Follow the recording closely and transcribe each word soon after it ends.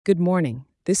Good morning.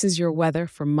 This is your weather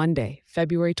for Monday,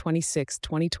 February 26,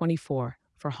 2024,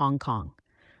 for Hong Kong.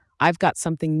 I've got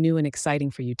something new and exciting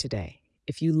for you today.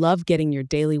 If you love getting your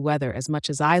daily weather as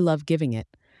much as I love giving it,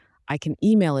 I can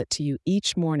email it to you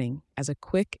each morning as a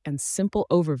quick and simple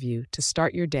overview to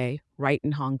start your day right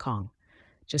in Hong Kong.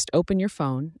 Just open your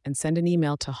phone and send an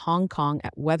email to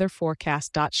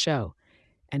hongkong@weatherforecast.show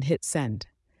and hit send.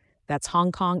 That's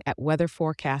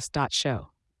hongkong@weatherforecast.show.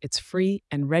 It's free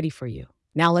and ready for you.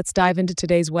 Now let's dive into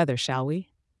today's weather, shall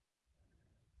we?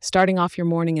 Starting off your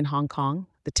morning in Hong Kong,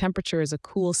 the temperature is a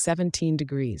cool 17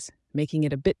 degrees, making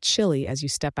it a bit chilly as you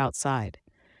step outside.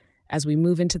 As we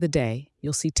move into the day,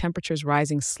 you'll see temperatures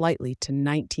rising slightly to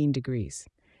 19 degrees.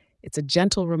 It's a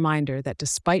gentle reminder that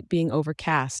despite being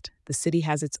overcast, the city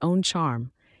has its own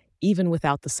charm, even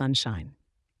without the sunshine.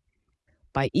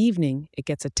 By evening, it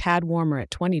gets a tad warmer at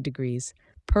 20 degrees,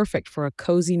 perfect for a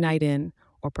cozy night in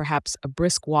or perhaps a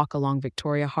brisk walk along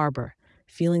Victoria Harbor,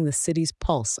 feeling the city's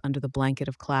pulse under the blanket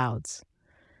of clouds.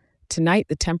 Tonight,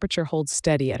 the temperature holds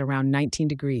steady at around 19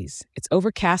 degrees. It's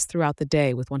overcast throughout the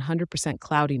day with 100%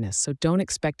 cloudiness, so don't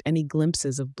expect any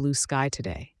glimpses of blue sky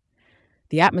today.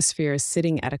 The atmosphere is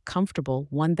sitting at a comfortable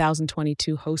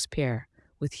 1022 host pair,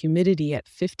 with humidity at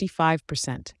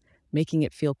 55%, making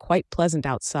it feel quite pleasant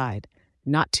outside,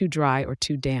 not too dry or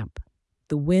too damp.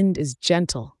 The wind is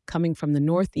gentle, coming from the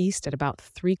northeast at about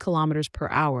 3 kilometers per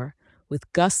hour,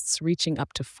 with gusts reaching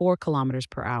up to 4 kilometers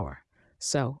per hour.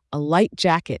 So, a light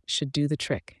jacket should do the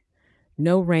trick.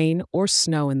 No rain or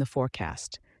snow in the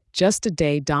forecast, just a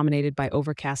day dominated by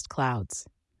overcast clouds.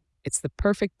 It's the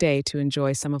perfect day to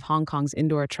enjoy some of Hong Kong's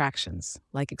indoor attractions,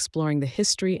 like exploring the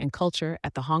history and culture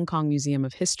at the Hong Kong Museum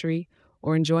of History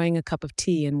or enjoying a cup of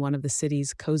tea in one of the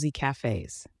city's cozy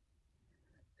cafes.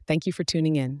 Thank you for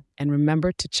tuning in, and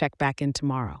remember to check back in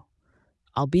tomorrow.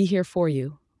 I'll be here for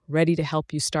you, ready to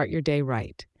help you start your day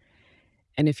right.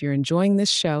 And if you're enjoying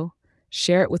this show,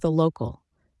 share it with a local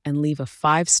and leave a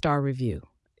 5-star review.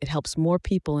 It helps more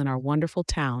people in our wonderful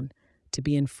town to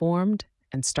be informed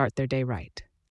and start their day right.